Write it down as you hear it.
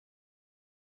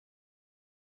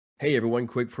Hey everyone,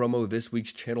 quick promo. This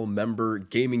week's channel member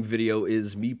gaming video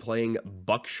is me playing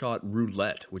Buckshot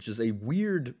Roulette, which is a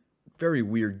weird, very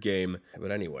weird game. But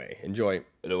anyway, enjoy.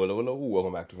 Hello,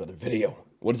 welcome back to another video.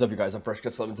 What is up, you guys? I'm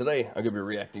FreshCut11. Today, I'm going to be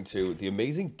reacting to the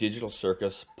amazing Digital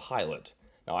Circus pilot.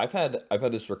 Now, I've had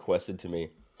this requested to me,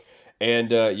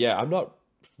 and yeah, I'm not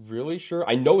really sure.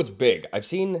 I know it's big. I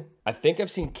think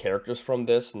I've seen characters from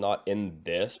this, not in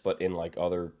this, but in like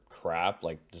other crap.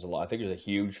 Like there's a lot. I think there's a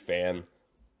huge fan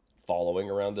following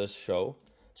around this show.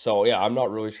 So yeah, I'm not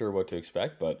really sure what to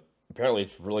expect, but apparently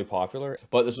it's really popular.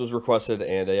 But this was requested,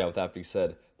 and yeah, with that being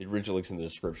said, the original link's in the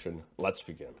description. Let's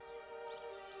begin.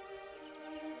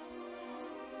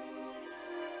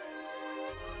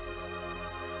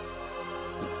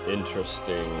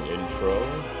 Interesting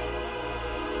intro.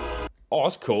 Oh,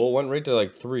 that's cool. Went right to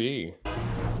like 3E.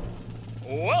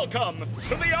 Welcome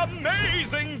to the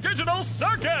amazing Digital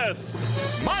Circus!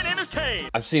 My name is Kane.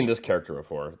 I've seen this character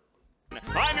before.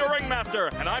 I'm your ringmaster,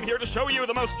 and I'm here to show you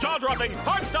the most jaw-dropping,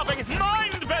 heart-stopping,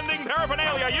 mind-bending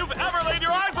paraphernalia you've ever laid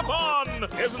your eyes upon!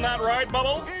 Isn't that right,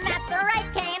 Bubble? That's right,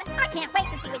 Kane. I can't wait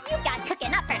to see what you've got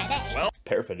cooking up for today. Well,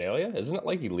 Paraphernalia? Isn't it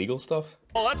like illegal stuff?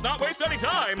 well, let's not waste any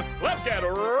time. Let's get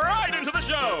right into the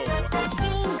show!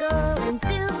 Jingle and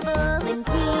silver and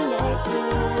peanut too.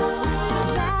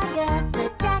 Rag up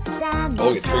the deck down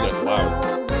Oh, your tree that's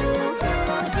loud.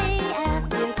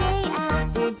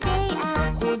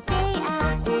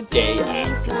 Day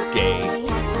after day the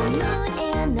moon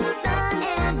and the sun,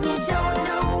 and we don't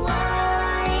know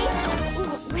why.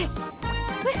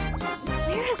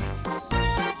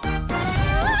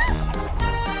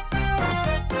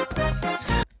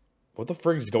 What the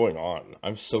frig is going on?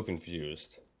 I'm so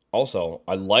confused. Also,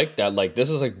 I like that, like, this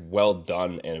is like well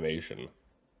done animation.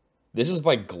 This is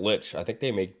by Glitch. I think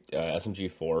they make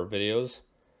SMG4 videos,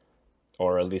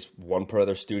 or at least one per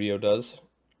other studio does.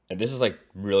 And this is like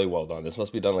really well done. This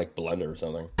must be done like Blender or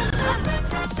something.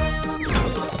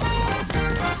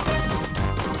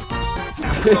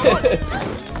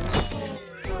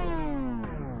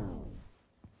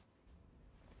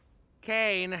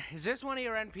 Kane, is this one of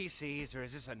your NPCs or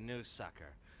is this a new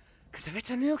sucker? Because if it's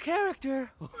a new character,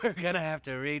 we're gonna have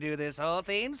to redo this whole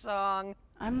theme song.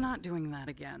 I'm not doing that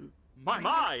again.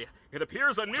 My! It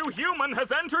appears a new human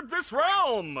has entered this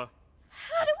realm!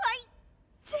 How do I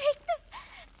take this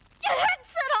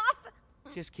headset off?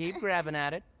 Just keep grabbing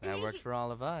at it. That works for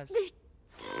all of us.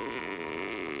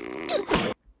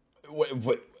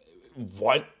 Wait,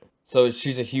 what? So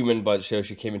she's a human, but she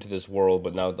came into this world,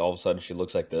 but now all of a sudden she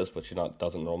looks like this, but she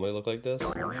doesn't normally look like this?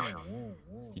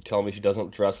 You tell me she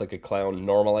doesn't dress like a clown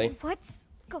normally? What's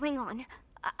going on?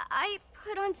 I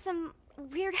put on some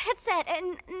weird headset,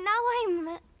 and now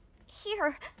I'm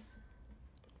here.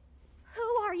 Who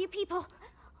are you people?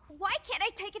 Why can't I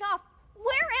take it off?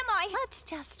 Where am I? Let's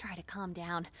just try to calm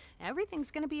down.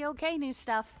 Everything's gonna be okay, new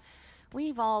stuff.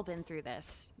 We've all been through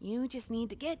this. You just need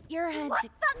to get your head What the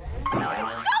is going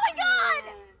on?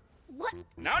 What?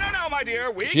 No, my dear.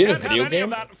 We She in a can't have video any of game?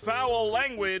 that foul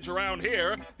language around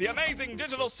here. The amazing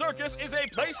Digital Circus is a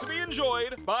place to be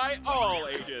enjoyed by all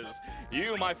ages.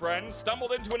 You, my friend,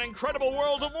 stumbled into an incredible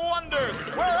world of wonders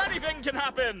where anything can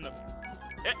happen.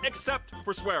 Except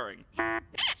for swearing.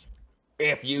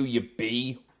 F you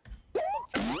bee.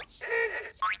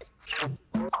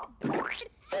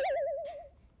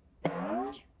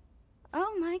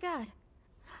 Oh my god.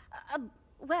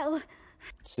 Well,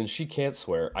 Since she can't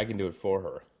swear, I can do it for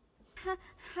her.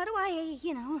 how do I,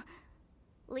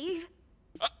 leave?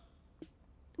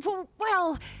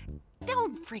 Well,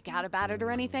 don't freak out about it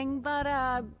or anything, but,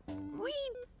 we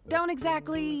don't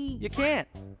exactly... You can't.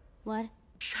 What?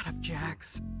 Shut up,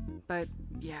 Jax. But,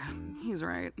 yeah, he's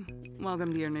right.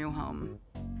 Welcome to your new home.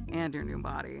 And your new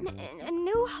body. A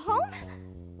new home?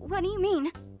 What do you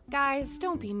mean? Guys,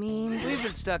 don't be mean. We've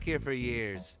been stuck here for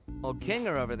years. Old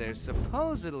Kinger over there's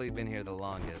supposedly been here the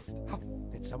longest.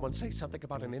 Did someone say something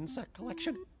about an insect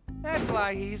collection? That's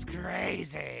why he's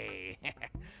crazy.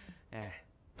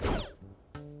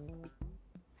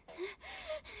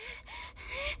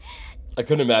 I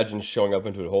couldn't imagine showing up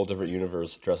into a whole different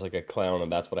universe dressed like a clown, and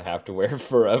that's what I have to wear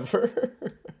forever.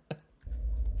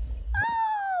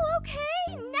 Oh,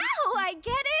 okay, now I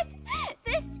get it.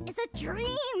 This is a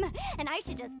dream, and I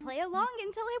should just play along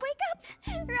until I wake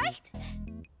up, right?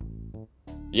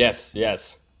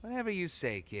 Yes. Whatever you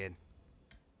say, kid.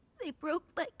 They broke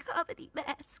my comedy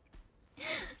mask.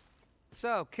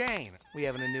 So, Kane, we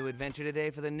having a new adventure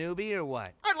today for the newbie or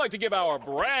what? I'd like to give our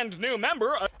brand new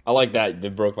member a I like that they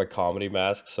broke my comedy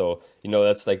mask, so,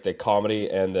 that's like the comedy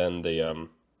and then the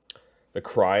The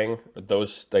crying,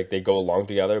 those, like, they go along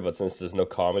together, but since there's no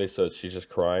comedy, so she's just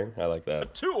crying. I like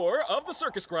that. Tour of the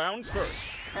circus grounds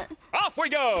first. Off we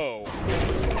go!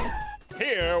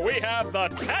 Here we have the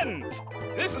tent.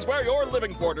 This is where your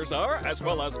living quarters are, as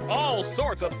well as all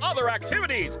sorts of other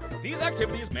activities. These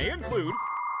activities may include...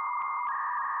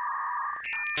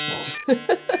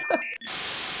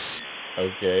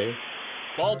 Okay.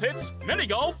 ball pits, mini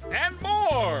golf, and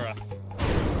more.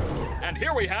 And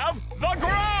here we have the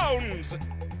grounds.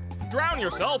 Drown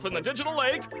yourself in the digital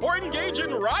lake or engage in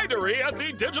ridery at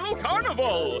the digital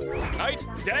carnival. Night,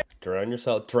 day. Drown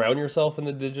yourself in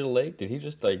the digital lake? Did he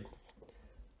just, like,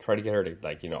 try to get her to,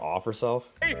 like, you know, off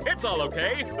herself? Hey, it's all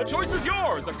okay. The choice is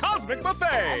yours. A cosmic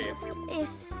buffet.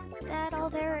 Is that all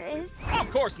there is?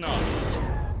 Of course not.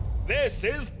 This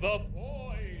is the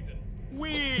void.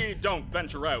 We don't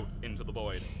venture out into the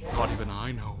void. Not even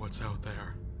I know what's out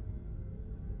there.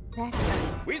 That's...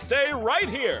 We stay right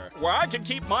here, where I can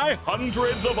keep my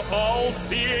hundreds of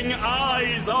all-seeing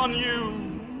eyes on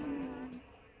you.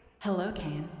 Hello,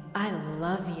 Kane. I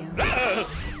love you. Let's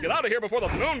get out of here before the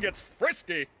moon gets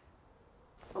frisky.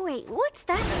 Wait, what's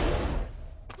that?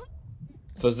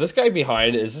 So is this guy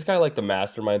behind? Is this guy like the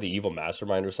mastermind, the evil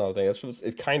mastermind or something? That's what,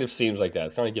 it kind of seems like that.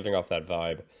 It's kind of giving off that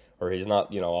vibe. Or he's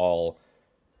not, you know, all...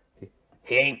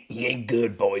 He ain't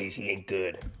good, boys. He ain't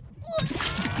good.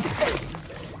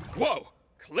 Whoa!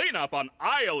 Clean up on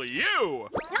aisle U!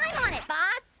 I'm on it,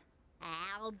 boss!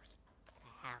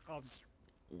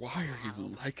 Why are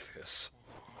you like this?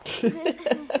 Wait!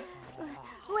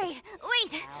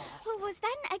 Was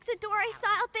that an exit door I saw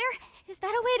out there? Is that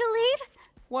a way to leave?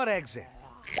 What exit?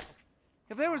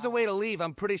 If there was a way to leave,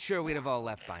 I'm pretty sure we'd have all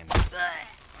left by now.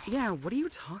 Yeah, what are you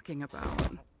talking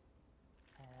about?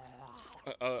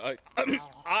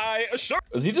 I assure...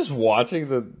 Is he just watching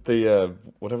the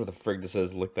whatever the frig this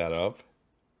is, look that up?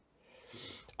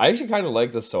 I actually kind of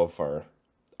like this so far.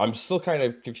 I'm still kind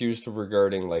of confused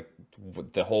regarding, like,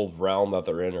 the whole realm that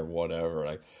they're in or whatever.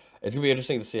 Like, it's gonna be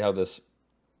interesting to see how this,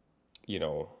 you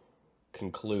know,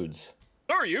 concludes.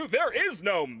 Assure you, there is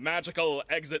no magical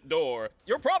exit door.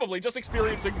 You're probably just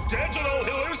experiencing digital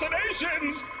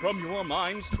hallucinations from your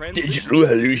mind's transition. Digital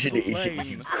hallucinations,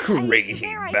 you crazy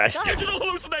swear I bastard. saw- Digital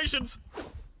hallucinations!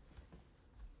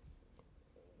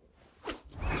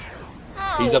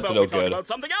 He's up to How about no we talk good. about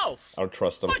something else? I don't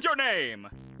trust him. Like your name.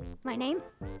 My name?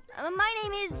 My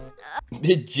name is...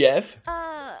 Jeff?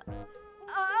 oh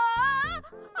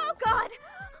God!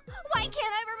 Why can't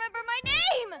I remember my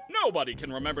name? Nobody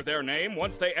can remember their name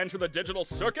once they enter the digital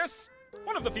circus.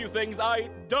 One of the few things I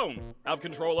don't have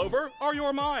control over are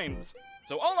your minds.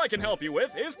 So all I can help you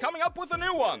with is coming up with a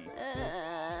new one.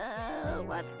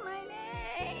 What's my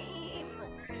name?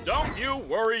 Don't you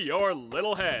worry your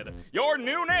little head. Your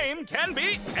new name can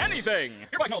be anything.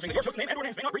 Hereby acknowledging that your chosen name and/or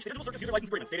names may not breach the digital circus user license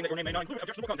agreement, stating that your name may not include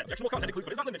objectionable content. Objectionable content includes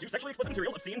but is not limited to sexually explicit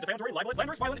materials, obscene, defamatory, libelous,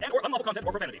 slanderous, violent, and/or unlawful content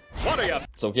or profanity. What are you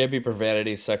So it can't be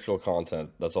profanity, sexual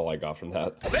content. That's all I got from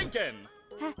that. thinking?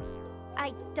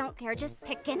 I don't care, just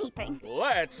pick anything.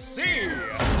 Let's see.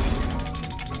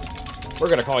 We're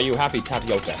gonna call you Happy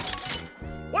Tapioca.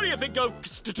 What do you think of...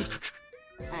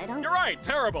 I don't... You're right,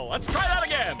 terrible. Let's try that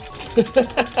again.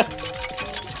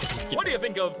 What do you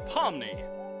think of Pomni?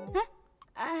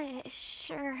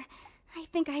 Sure. I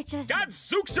think I just...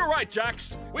 Gadzooks, you're right,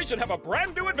 Jax. We should have a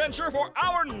brand new adventure for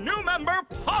our new member,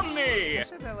 Pomni. I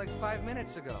said that like 5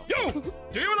 minutes ago. You!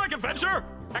 Do you like adventure?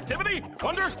 Activity?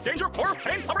 Wonder? Danger? Horror?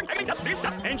 Pain? Suffering? Agony? Death? Disease?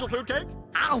 Death? Angel food cake?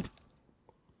 Ow!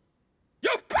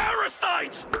 You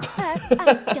parasite!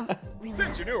 I don't really...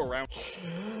 Since you knew around...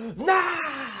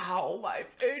 Now, my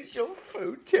angel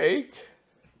food cake.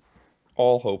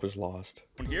 All hope is lost.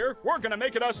 Here, we're gonna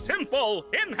make it a simple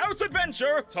in-house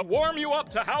adventure to warm you up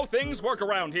to how things work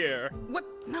around here. What?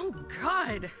 No,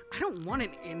 God. I don't want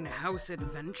an in-house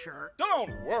adventure. Don't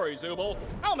worry, Zooble.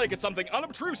 I'll make it something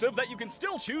unobtrusive that you can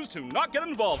still choose to not get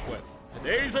involved with.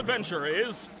 Today's adventure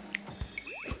is...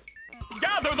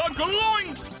 Gather the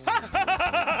gloinks!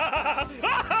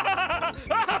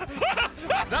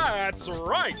 That's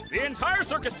right! The entire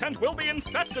circus tent will be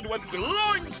infested with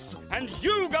gloinks! And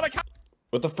you gotta catch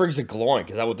What the frig's a gloink?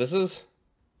 Is that what this is?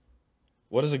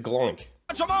 What is a gloink?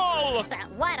 them all! But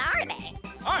what are they?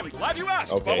 I'm glad you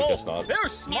asked, Okay, Bubble. guess not. They're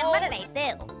And small... what do they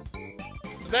do?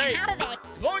 They... How do they...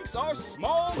 Gloinks are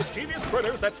small, mischievous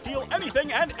critters that steal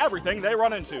anything and everything they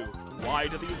run into. Why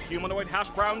do these humanoid hash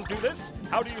browns do this?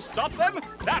 How do you stop them?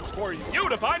 That's for you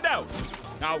to find out.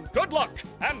 Now, good luck,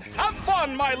 and have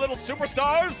fun, my little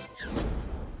superstars!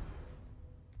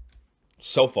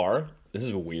 So far, this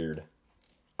is weird.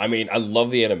 I mean, I love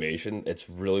the animation. It's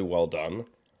really well done.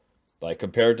 Like,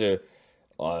 compared to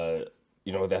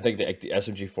you know, I think the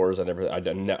SMG4s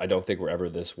I don't think were ever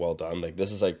this well done. Like,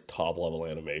 this is like top level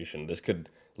animation. This could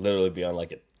literally be on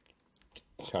like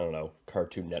I don't know,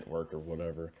 Cartoon Network or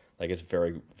whatever. Like, it's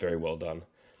very, very well done.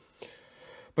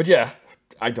 But yeah,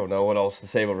 I don't know what else to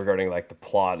say about regarding like the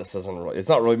plot. This doesn't really, it's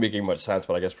not really making much sense.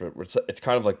 But I guess it's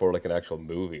kind of like more like an actual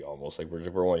movie almost. Like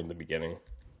we're only in the beginning.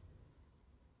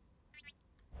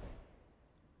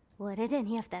 What did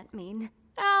any of that mean?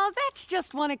 Oh, that's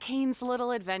just one of Kane's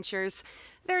little adventures.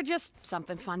 They're just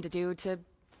something fun to do to,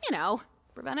 you know,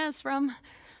 prevent us from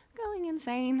going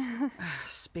insane.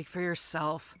 Speak for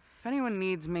yourself. If anyone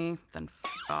needs me, then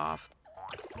f off.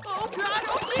 Oh, God!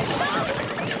 Oh, Jesus!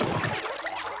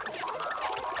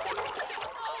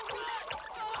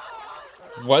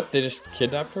 What? They just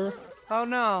kidnapped her? Oh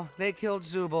no, they killed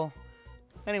Zubul.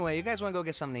 Anyway, you guys want to go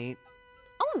get something to eat?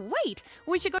 Oh, wait!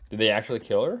 We should go Did they actually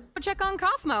kill her? check on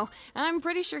Kaufmo. I'm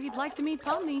pretty sure he'd like to meet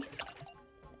Pomni.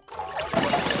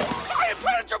 My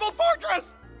impenetrable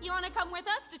fortress! You want to come with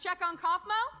us to check on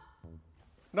Kaufmo?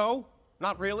 No,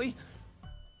 not really.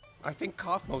 I think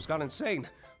Kaufmo's gone insane.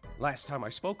 Last time I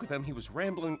spoke with him, he was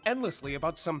rambling endlessly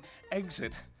about some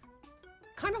exit.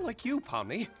 Kind of like you,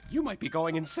 Pomni. You might be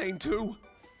going insane too.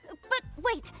 But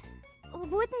wait,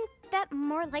 wouldn't that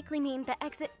more likely mean the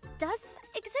exit does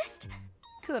exist?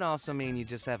 Could also mean you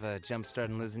just have a jump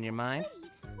start and losing your mind.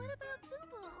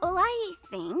 Well, I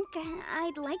think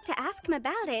I'd like to ask him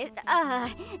about it,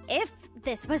 if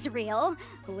this was real,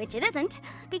 which it isn't,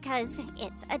 because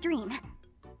it's a dream.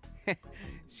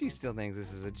 She still thinks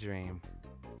this is a dream.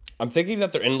 I'm thinking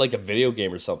that they're in like a video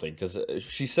game or something, because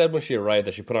she said when she arrived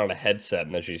that she put on a headset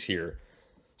and then she's here.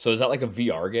 So is that like a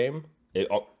VR game?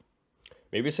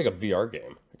 Maybe it's like a VR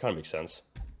game. It kind of makes sense.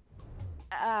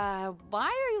 Why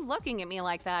are you looking at me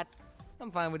like that?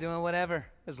 I'm fine with doing whatever,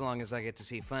 as long as I get to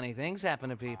see funny things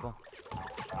happen to people.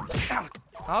 Ow.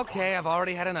 Okay, I've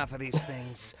already had enough of these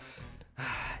things.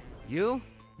 You,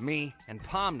 me, and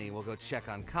Pomni will go check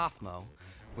on Kaufmo,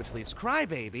 which leaves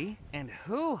Crybaby and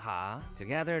Hoo-Ha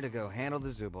together to go handle the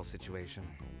Zubul situation.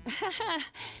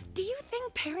 Do you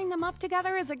think pairing them up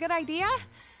together is a good idea?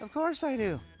 Of course I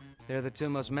do. They're the two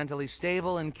most mentally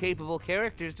stable and capable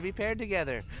characters to be paired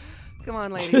together. Come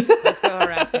on, ladies, let's go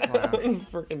harass the clown.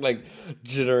 Freaking like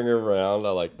jittering around.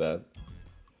 I like that.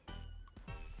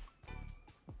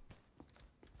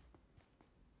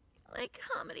 My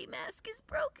comedy mask is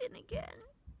broken again.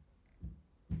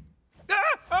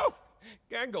 Ah! Oh!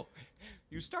 Gangle,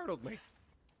 you startled me.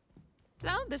 So,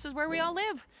 this is where we all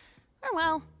live. Or,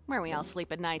 well, where we all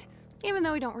sleep at night. Even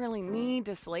though we don't really need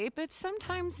to sleep, it's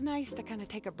sometimes nice to kind of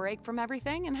take a break from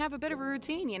everything and have a bit of a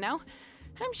routine, you know?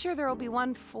 I'm sure there'll be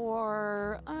one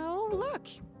for... Oh, look,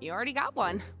 you already got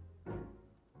one.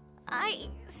 I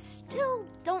still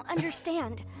don't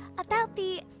understand about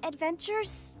the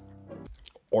adventures.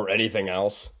 Or anything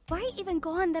else. Why even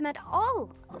go on them at all?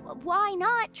 Why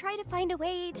not try to find a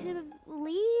way to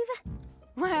leave?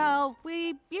 Well,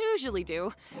 we usually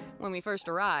do when we first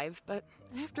arrive, but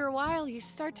after a while you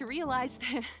start to realize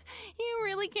that you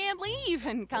really can't leave,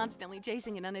 and constantly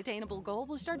chasing an unattainable goal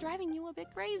will start driving you a bit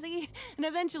crazy. And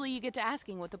eventually you get to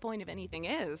asking what the point of anything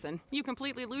is, and you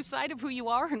completely lose sight of who you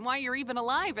are and why you're even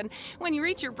alive, and when you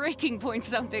reach your breaking point,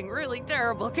 something really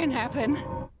terrible can happen.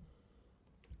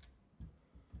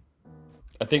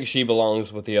 I think she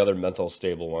belongs with the other mental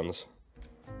stable ones.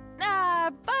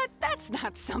 But that's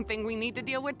not something we need to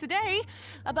deal with today.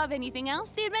 Above anything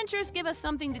else, the adventures give us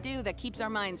something to do that keeps our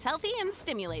minds healthy and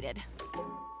stimulated.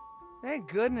 Thank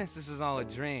goodness this is all a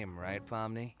dream, right,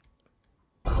 Pomni?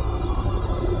 A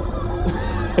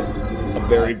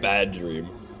very bad dream.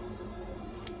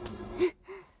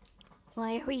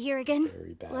 Why are we here again?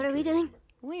 Very bad What are we doing?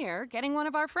 We're getting one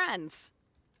of our friends.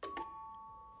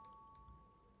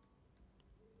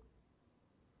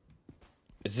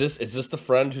 Is this the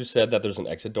friend who said that there's an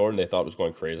exit door and they thought it was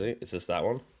going crazy? Is this that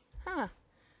one? Huh.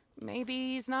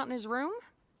 Maybe he's not in his room?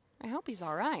 I hope he's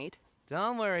all right.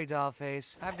 Don't worry,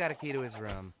 Dollface. I've got a key to his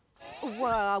room.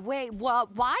 Wait,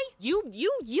 why? You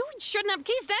shouldn't have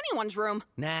keys to anyone's room.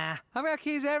 Nah, I've got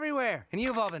keys everywhere, and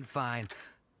you've all been fine.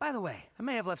 By the way, I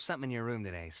may have left something in your room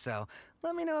today, so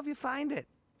let me know if you find it.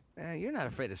 You're not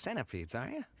afraid of centipedes, are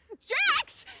you?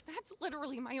 Jax! That's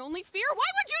literally my only fear. Why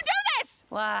would you do this?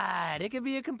 What? It could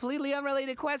be a completely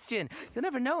unrelated question. You'll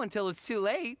never know until it's too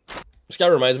late. This guy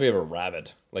reminds me of a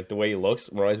rabbit. Like, the way he looks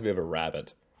reminds me of a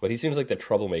rabbit. But he seems like the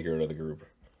troublemaker of the group.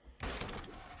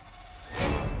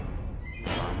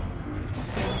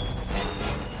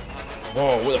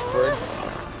 Whoa, what a frick.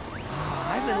 Oh,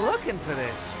 I've been looking for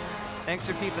this. Thanks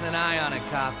for keeping an eye on it,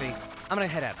 Coffee. I'm gonna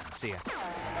head out. See ya.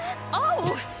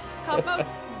 Oh! Kaufmo's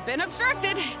been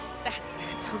obstructed.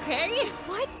 That's okay.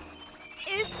 What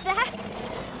is that?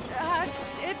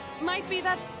 It might be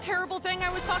that terrible thing I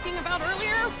was talking about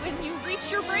earlier when you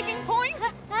reach your breaking point.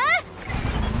 Huh?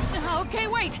 Okay,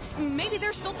 wait. Maybe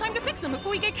there's still time to fix him if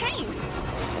we get Kane.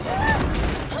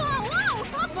 Whoa,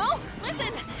 Papa!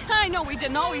 Listen, I know we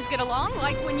didn't always get along,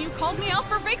 like when you called me out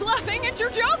for fake laughing at your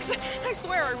jokes. I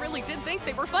swear I really did think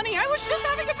they were funny. I was just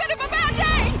having a bit of a bad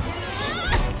day.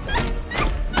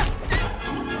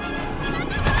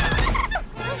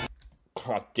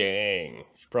 Oh, dang.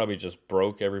 She probably just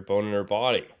broke every bone in her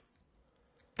body.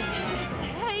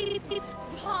 Hey,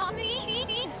 Pommy.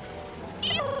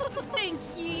 Thank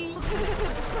you.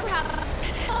 Perhaps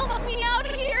help me out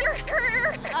here.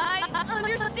 I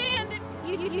understand that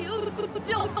you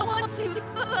don't want to.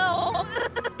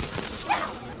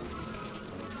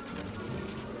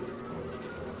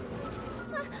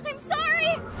 I'm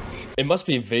sorry. It must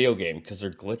be a video game because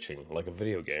they're glitching like a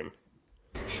video game.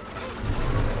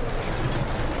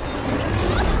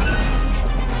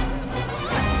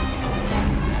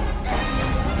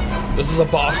 This is a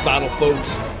boss battle,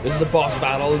 folks. This is a boss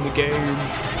battle in the game.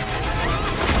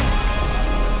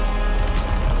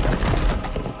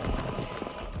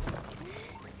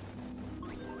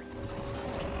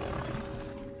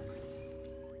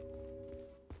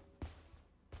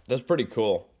 That's pretty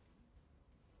cool.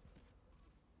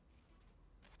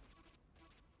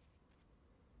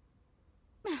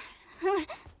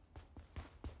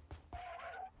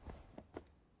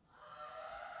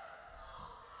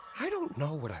 I don't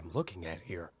know what I'm looking at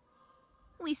here.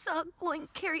 We saw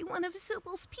Gloink carry one of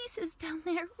Zubal's pieces down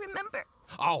there, remember?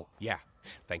 Oh, yeah.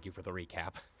 Thank you for the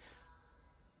recap.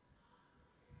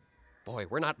 Boy,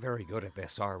 we're not very good at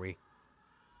this, are we?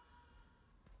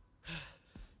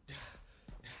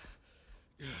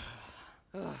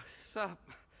 Sup,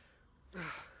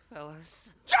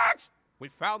 fellas? Jax! We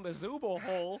found the Zubal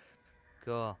hole.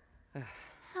 Cool.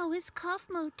 How is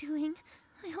Kaufmo doing?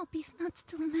 I hope he's not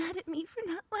still mad at me for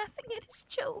not laughing at his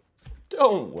jokes.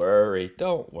 Don't worry,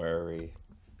 don't worry.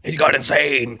 He's gone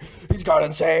insane! He's gone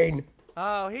insane!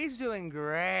 Oh, he's doing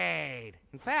great.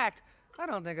 In fact, I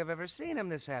don't think I've ever seen him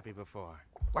this happy before.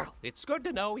 Well, it's good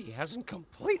to know he hasn't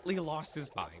completely lost his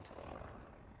mind.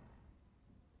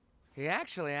 He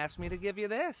actually asked me to give you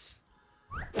this.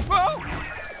 Whoa!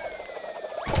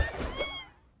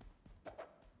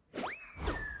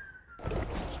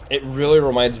 It really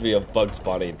reminds me of Bugs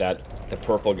Bunny, the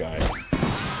purple guy.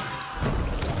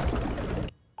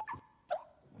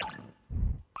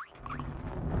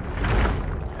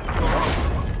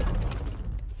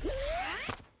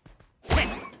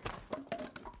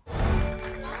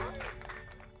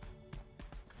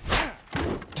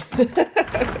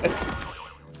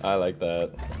 I like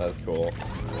that. That's cool.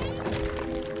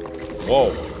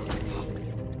 Whoa.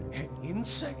 An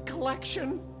insect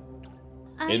collection?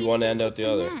 In one end, out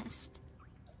the other. Nest.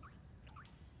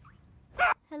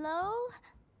 Hello?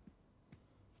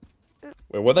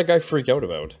 Wait, what'd that guy freak out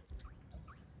about?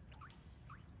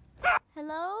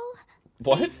 Hello?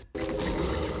 What?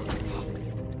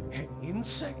 An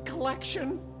insect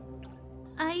collection?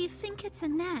 I think it's a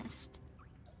nest.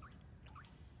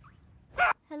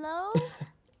 Hello?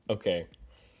 Okay.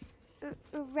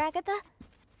 Ragatha?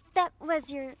 That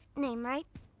was your name, right?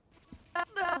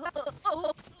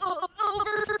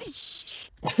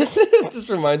 This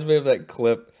reminds me of that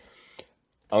clip.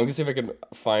 I'm gonna see if I can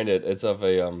find it. It's of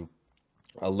a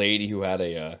lady who had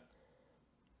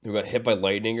who got hit by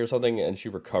lightning or something, and she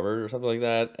recovered or something like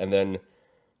that. And then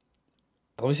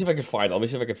let me see if I can find it. Let me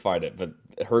see if I can find it. But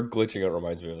her glitching out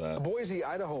reminds me of that. A Boise,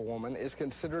 Idaho woman is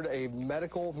considered a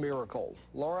medical miracle.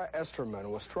 Laura Esterman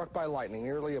was struck by lightning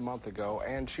nearly a month ago,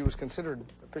 and she was considered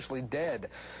officially dead.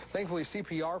 Thankfully,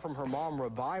 CPR from her mom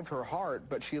revived her heart,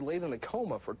 but she laid in a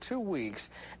coma for 2 weeks,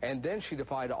 and then she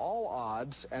defied all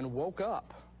odds and woke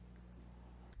up.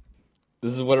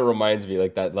 This is what it reminds me,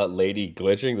 like that lady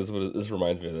glitching. This is what this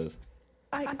reminds me of this.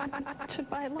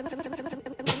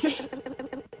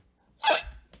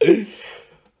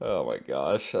 Oh my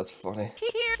gosh, that's funny.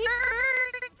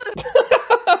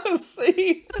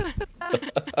 See?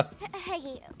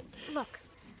 Hey, look.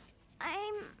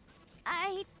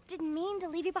 I didn't mean to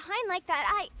leave you behind like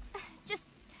that. Just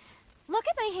look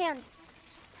at my hand.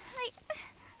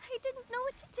 I didn't know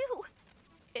what to do.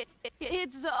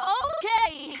 It's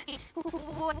okay.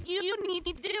 What you need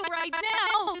to do right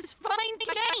now is find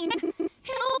Kane.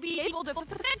 He'll be able to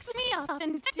fix me up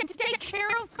and take care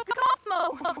of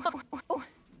Kaufmo.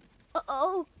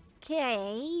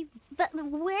 Okay, but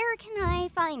where can I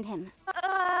find him?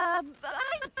 I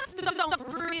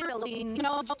don't really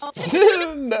know.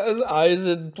 His eyes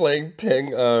in playing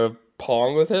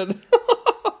Pong with it.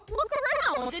 Look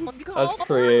around and call That's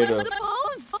creative. I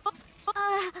suppose.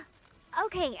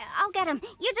 Okay, I'll get him.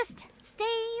 You just stay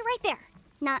right there.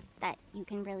 Not that you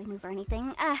can really move or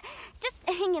anything. Just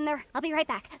hang in there. I'll be right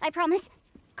back. I promise.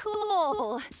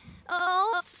 Cool.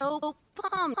 Oh, so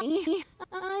Pomni,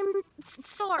 I'm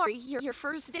sorry. Your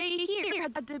first day here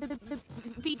had to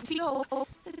be so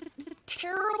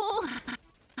terrible.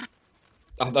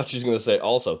 I thought she was gonna say,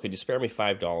 also, could you spare me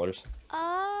 $5?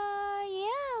 Yeah,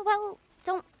 well,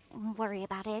 don't worry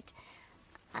about it.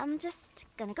 I'm just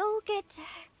gonna go get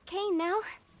Kane now.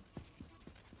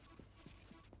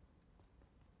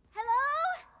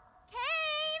 Hello?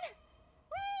 Kane?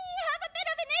 We have a bit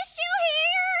of an issue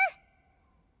here!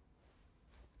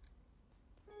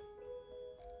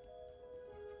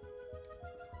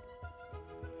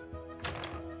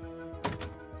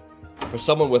 For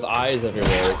someone with eyes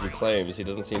everywhere, as he claims, he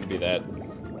doesn't seem to be that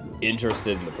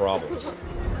interested in the problems.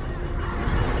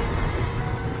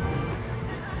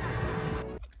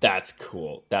 That's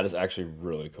cool. That is actually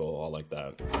really cool. I like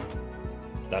that.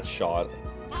 That shot.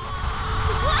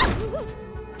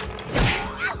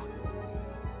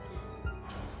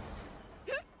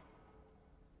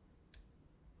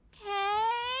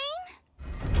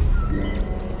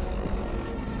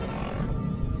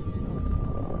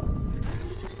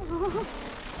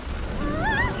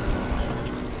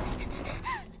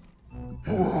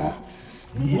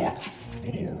 What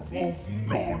form of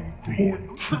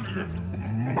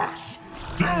non-Gloinkinian mass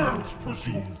dares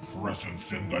presume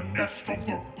presence in the nest of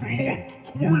the Gloink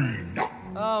Queen?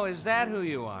 Oh, is that who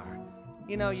you are?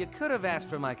 You know, you could have asked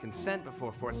for my consent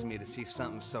before forcing me to see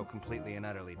something so completely and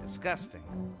utterly disgusting.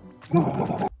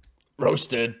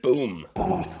 Roasted. Boom.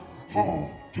 How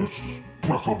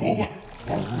despicable!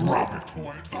 A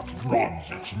rabbitoid that runs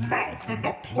its mouth in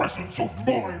the presence of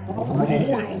my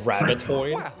royal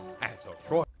Rabbitoid? Well, as a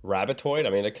royal Rabbitoid? I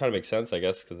mean, it kind of makes sense, I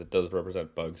guess, because it does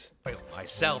represent bugs.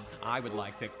 myself, I would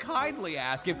like to kindly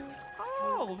ask if...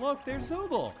 Oh, look, there's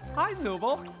Zooble. Hi,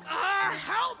 Zooble.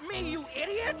 Help me, you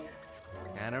idiots!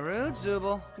 Kinda rude,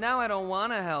 Zooble. Now I don't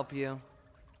want to help you.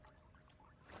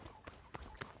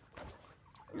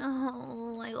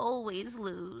 No, I always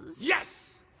lose.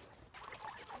 Yes!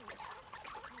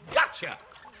 Gotcha!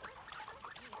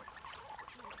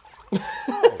 Hey!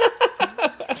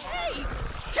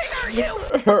 King, are you?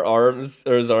 Her arms,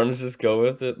 or his arms just go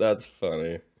with it? That's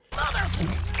funny.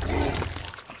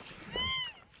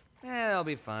 They'll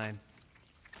be fine.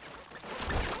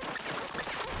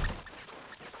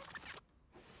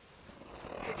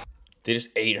 They just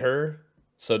ate her?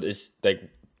 So is, like,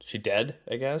 she dead,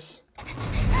 I guess? Gotta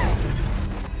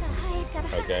hide, gotta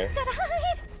hide, Okay. gotta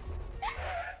hide!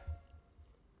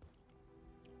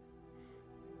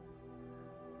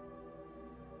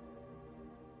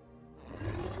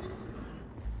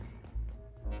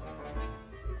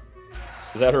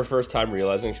 Is that her first time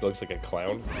realizing she looks like a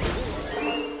clown?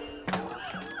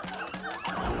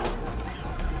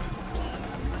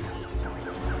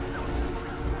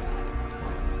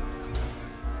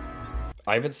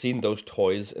 I haven't seen those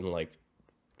toys in like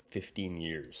 15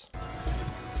 years.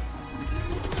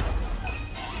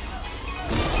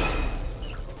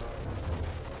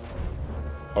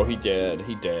 Oh, he dead.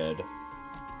 He dead.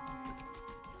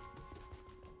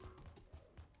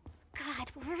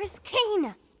 God, where's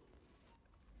Kane?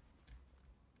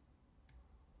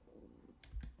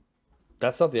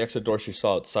 That's not the exit door she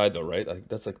saw outside, though, right? Like,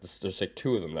 that's like there's like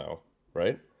two of them now,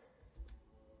 right?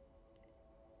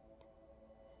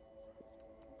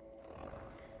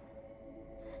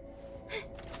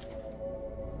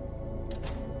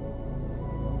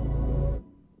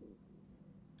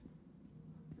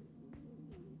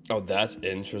 Oh, that's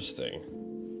interesting.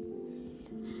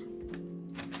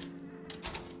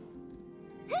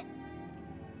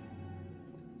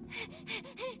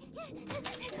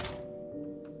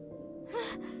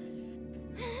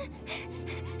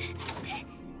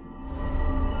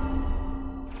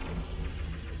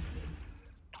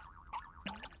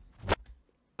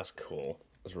 That's cool.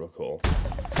 That's real cool.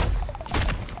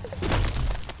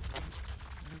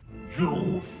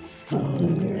 You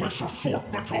foolish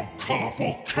assortment of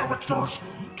colorful characters!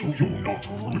 Do you not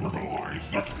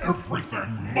realize that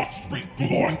everything must be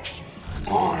Gloinks?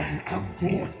 I am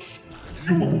Gloinks.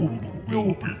 You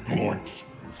will be Gloinks.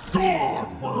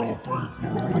 God will be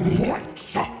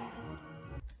Gloinks.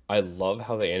 I love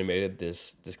how they animated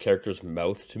this character's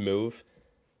mouth to move.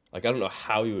 Like, I don't know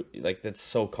how you... Like, that's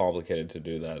so complicated to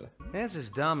do that. This is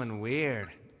dumb and weird.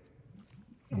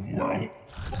 Well,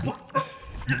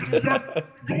 even yet,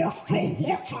 you're still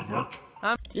watching it.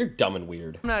 You're dumb and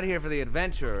weird. I'm not here for the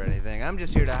adventure or anything. I'm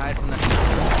just here to hide from the...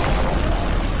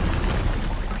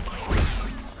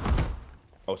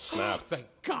 Oh, snap. Thank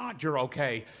God you're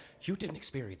okay. You didn't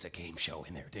experience a game show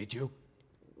in there, did you?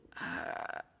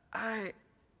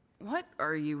 What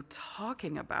are you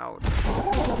talking about?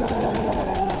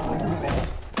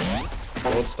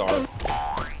 Don't start.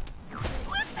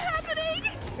 What's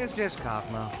happening? It's just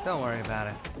Kaufmo. Don't worry about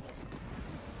it.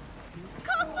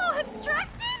 Kaufmo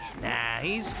abstracted? Nah,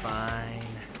 he's fine.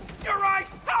 You're right!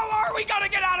 How are we gonna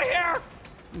get out of here?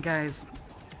 Guys,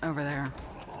 over there.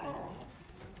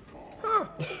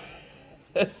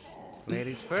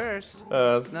 Ladies first.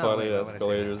 That's No, funny. wait, no, what is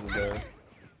Escalators in there.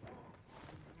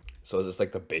 So is this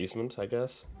like the basement, I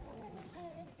guess?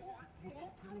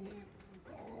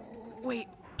 Wait,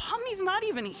 Pomni's not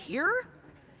even here?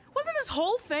 Wasn't this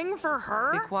whole thing for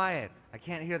her? Be quiet. I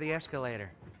can't hear the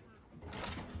escalator.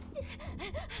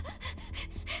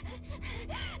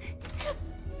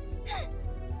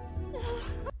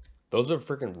 Those are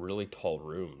freaking really tall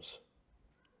rooms.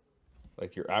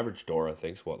 Like your average door, I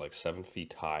think, is what, like 7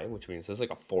 feet high, which means it's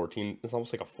like it's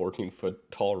almost like a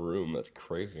 14-foot tall room. That's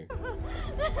crazy.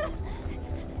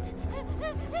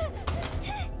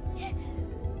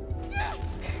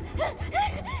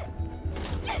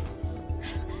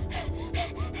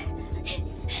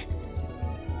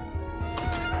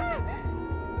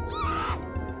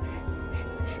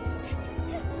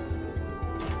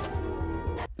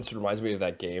 This reminds me of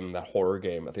that game, that horror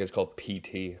game. I think it's called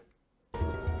PT.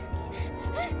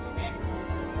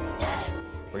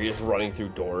 Where you're just running through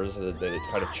doors and then it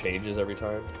kind of changes every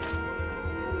time.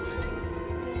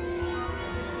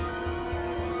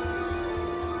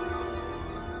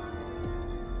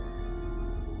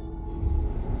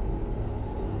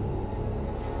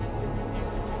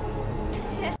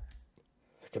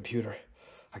 Computer,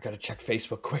 I gotta check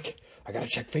Facebook quick. I gotta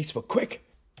check Facebook quick.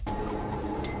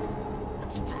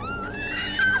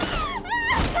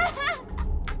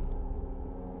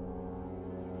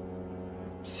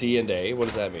 C and A? What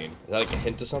does that mean? Is that like a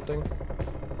hint to something?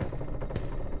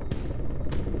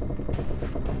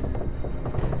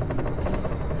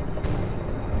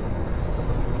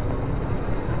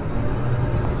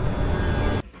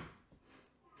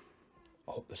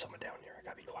 Oh, there's someone down here. I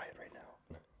gotta be quiet right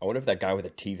now. I wonder if that guy with the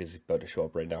teeth is about to show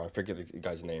up right now. I forget the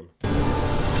guy's name. So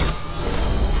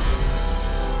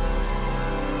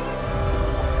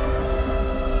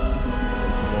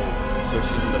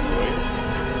she's in the void?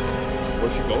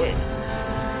 Where's she going?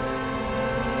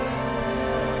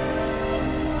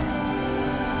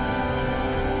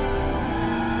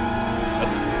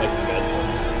 That's like bad.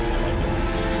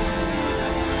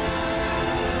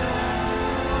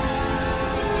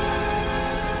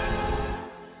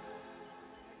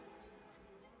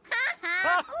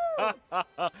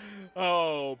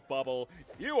 Oh, Bubble,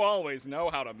 you always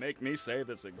know how to make me say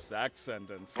this exact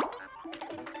sentence.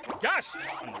 Gasp!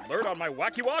 An alert on my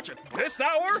wacky watch at this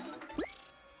hour?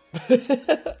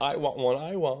 I want one,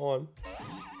 I want one.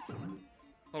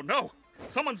 Oh no!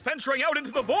 Someone's venturing out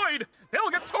into the void! They'll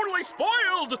get totally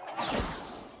spoiled!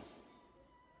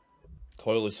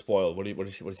 Totally spoiled. What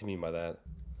does he mean by that?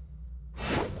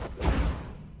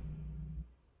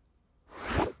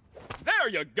 There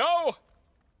you go!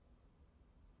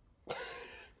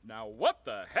 Now what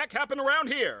the heck happened around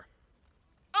here?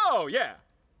 Oh yeah,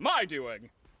 my doing.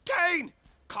 Kane!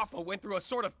 Kaufmo went through a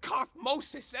sort of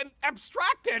kaufmosis and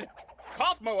abstracted!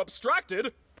 Kaufmo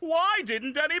abstracted? Why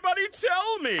didn't anybody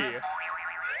tell me?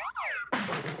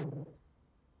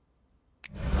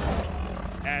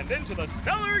 And into the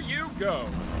cellar you go.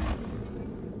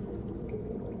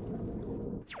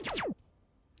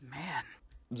 Man.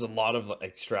 There's a lot of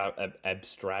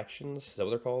abstractions. Is that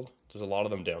what they're called? There's a lot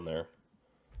of them down there.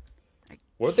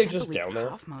 Weren't they just down there?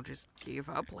 Kaufmo just gave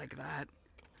up like that.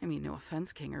 I mean, no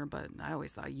offense, Kinger, but I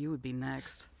always thought you would be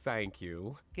next. Thank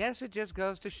you. Guess it just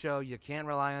goes to show you can't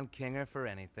rely on Kinger for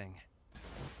anything.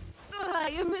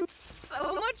 I am in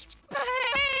so much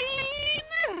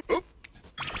pain! Oop.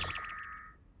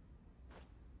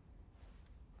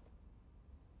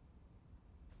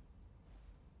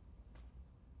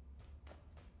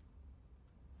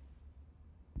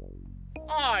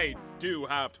 I do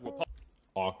have to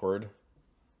Awkward.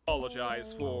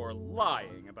 apologize for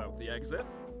lying about the exit.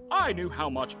 I knew how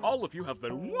much all of you have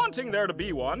been wanting there to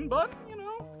be one, but, you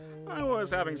know, I was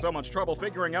having so much trouble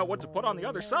figuring out what to put on the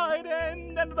other side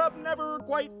and ended up never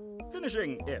quite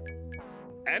finishing it.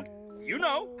 And, you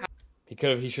know,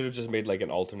 He should have just made like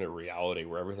an alternate reality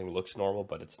where everything looks normal,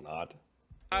 but it's not.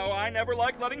 how I never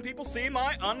like letting people see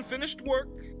my unfinished work,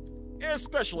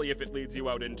 especially if it leads you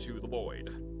out into the void.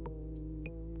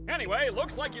 Anyway,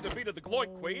 looks like you defeated the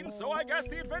Gloik Queen, so I guess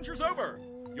the adventure's over.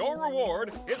 Your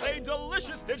reward is a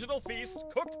delicious digital feast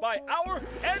cooked by our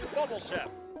head bubble chef.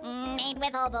 Made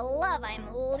with all the love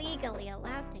I'm legally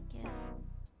allowed to give.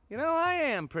 You know, I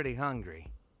am pretty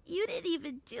hungry. You didn't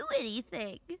even do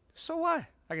anything. So what?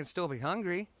 I can still be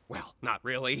hungry. Well, not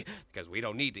really, because we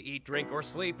don't need to eat, drink, or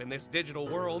sleep in this digital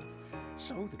world.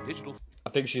 So the digital... I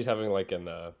think she's having like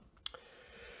a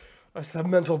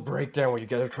mental breakdown where you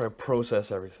gotta try to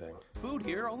process everything. Food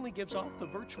here only gives off the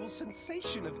virtual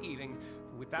sensation of eating,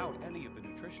 without any of the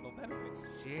nutritional benefits.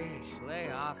 Sheesh,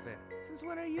 lay off it. Since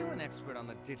when are you an expert on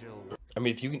the digital world? I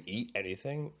mean, if you can eat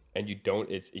anything and you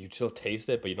still taste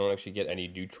it, but you don't actually get any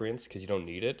nutrients because you don't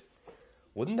need it,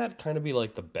 wouldn't that kind of be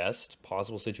like the best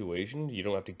possible situation? You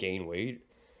don't have to gain weight.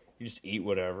 You just eat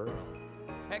whatever.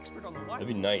 Expert on the what? That'd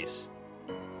be nice.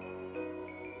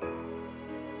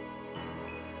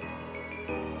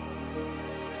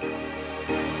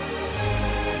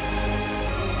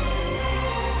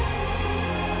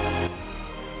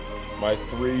 My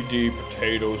 3D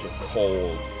potatoes are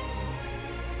cold.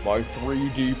 My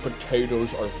 3D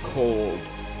potatoes are cold.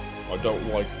 I don't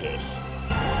like this.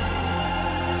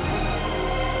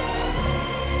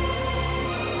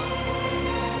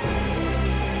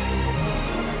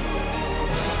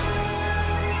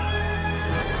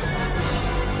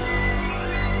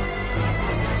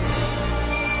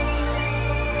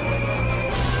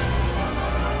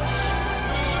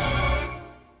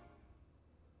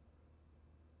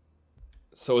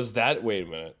 So is that, wait a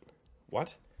minute,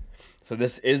 what? So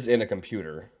this is in a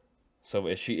computer.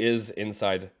 So she is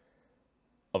inside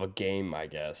of a game, I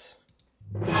guess.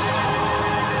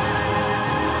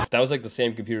 That was like the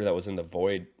same computer that was in the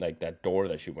void, like that door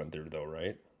that she went through though,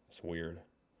 right? It's weird.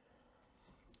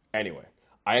 Anyway,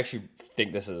 I actually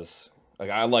think this is,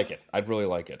 like, I like it. I really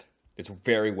like it. It's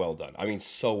very well done. I mean,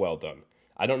 so well done.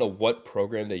 I don't know what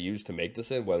program they use to make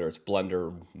this in, whether it's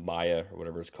Blender, Maya, or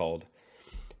whatever it's called,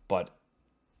 but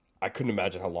I couldn't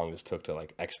imagine how long this took to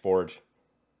like export.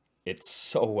 It's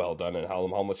so well done, and how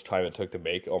much time it took to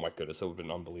make. Oh my goodness, it would have been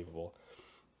unbelievable.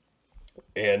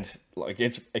 And like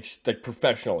it's like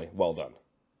professionally well done.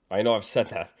 I know I've said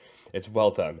that it's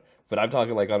well done, but I'm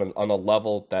talking like on a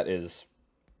level that is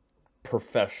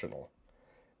professional.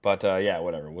 But yeah,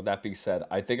 whatever. With that being said,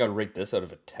 I think I'd rate this out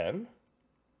of a 10.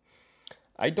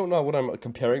 I don't know what I'm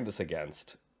comparing this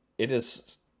against. It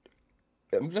is,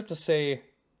 I'm gonna have to say,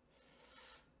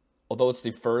 although it's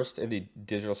the first in the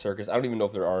digital circus, I don't even know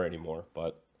if there are anymore,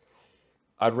 but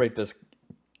I'd rate this,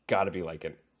 gotta be like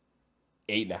an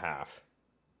 8.5.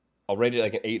 I'll rate it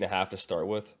like an 8.5 to start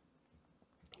with.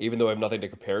 Even though I have nothing to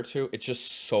compare it to, it's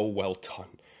just so well done.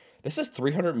 This has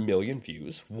 300 million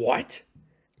views. What?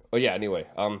 Oh yeah, anyway,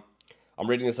 I'm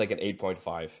rating this like an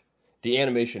 8.5. The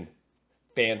animation,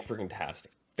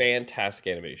 fan-freaking-tastic. Fantastic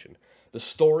animation. The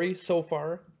story so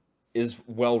far is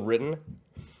well written.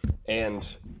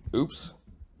 And, oops,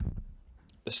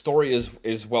 the story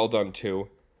is well done too.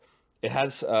 It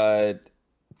has a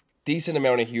decent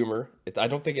amount of humor. I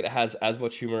don't think it has as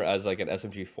much humor as like an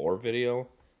SMG4 video,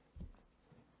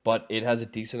 but it has a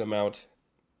decent amount.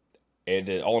 And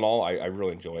all in all, I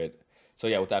really enjoy it. So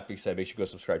yeah, with that being said, make sure you go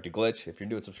subscribe to Glitch. If you're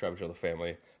new, subscribe to the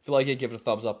family. If you like it, give it a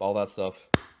thumbs up, all that stuff.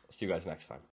 I'll see you guys next time.